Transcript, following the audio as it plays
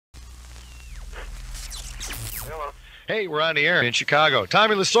Hello. Hey, we're on the air in Chicago.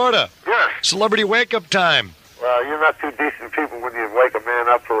 Tommy Lasorda. Yes. Celebrity wake-up time. Well, you're not too decent people when you wake a man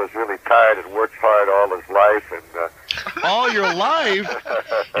up who is really tired and works hard all his life. And All your life?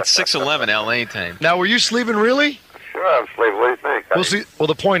 It's 6:11 LA time. Now, were you sleeping really? Sure, I'm sleeping. What do you think? Well,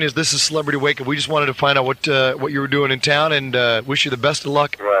 the point is, this is Celebrity Wake Up. We just wanted to find out what you were doing in town and wish you the best of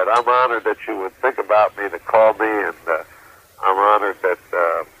luck. Right. I'm honored that you would think about me to call me, and I'm honored that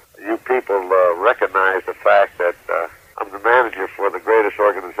you people recognize the fact that I'm the manager for the greatest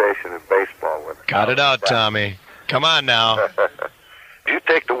organization in baseball. Got it out, Tommy. Come on now. You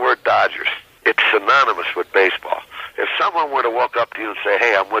take the word Dodgers. It's synonymous with baseball. If someone were to walk up to you and say,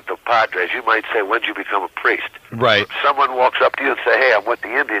 hey, I'm with the Padres, you might say, when did you become a priest? Right. If someone walks up to you and say, hey, I'm with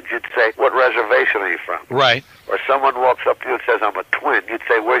the Indians, you'd say, what reservation are you from? Right. Or someone walks up to you and says, I'm a twin, you'd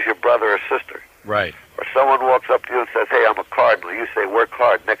say, where's your brother or sister? Right. Or someone walks up to you and says, hey, I'm a cardinal, you say, work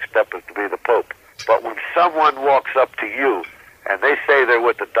hard, next step is to be the Pope. But when someone walks up to you and they say they're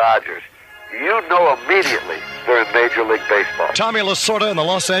with the Dodgers, you know immediately they're in Major League Baseball. Tommy Lasorda and the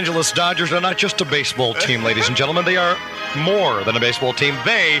Los Angeles Dodgers are not just a baseball team, ladies and gentlemen. They are more than a baseball team.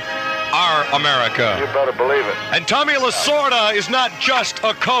 They are America. You better believe it. And Tommy Lasorda is not just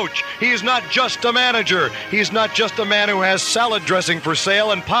a coach. He is not just a manager. He is not just a man who has salad dressing for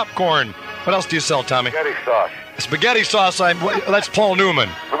sale and popcorn. What else do you sell, Tommy? Spaghetti sauce. Spaghetti sauce. That's Paul Newman.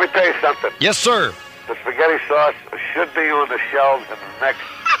 Let me tell you something. Yes, sir. The spaghetti sauce should be on the shelves in the next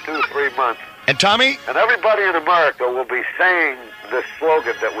 2-3 months. And Tommy? And everybody in America will be saying this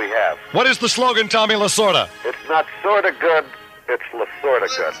slogan that we have. What is the slogan, Tommy Lasorda? It's not sorta good, it's Lasorda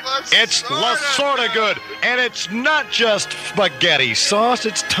good. It's Lasorda good. And it's not just spaghetti sauce.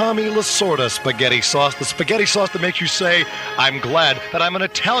 It's Tommy Lasorda spaghetti sauce. The spaghetti sauce that makes you say, I'm glad that I'm an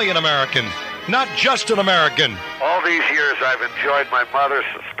Italian-American, not just an American. All these years I've enjoyed my mother's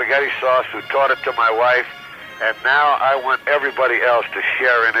spaghetti sauce, who taught it to my wife, and now I want everybody else to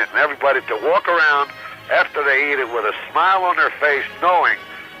share in it and everybody to walk around after they eat it with a smile on their face, knowing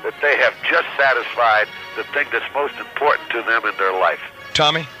that they have just satisfied the thing that's most important to them in their life.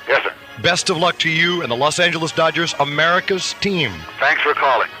 Tommy? Yes, sir. Best of luck to you and the Los Angeles Dodgers, America's team. Thanks for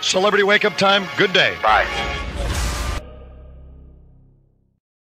calling. Celebrity Wake Up Time. Good day. Bye.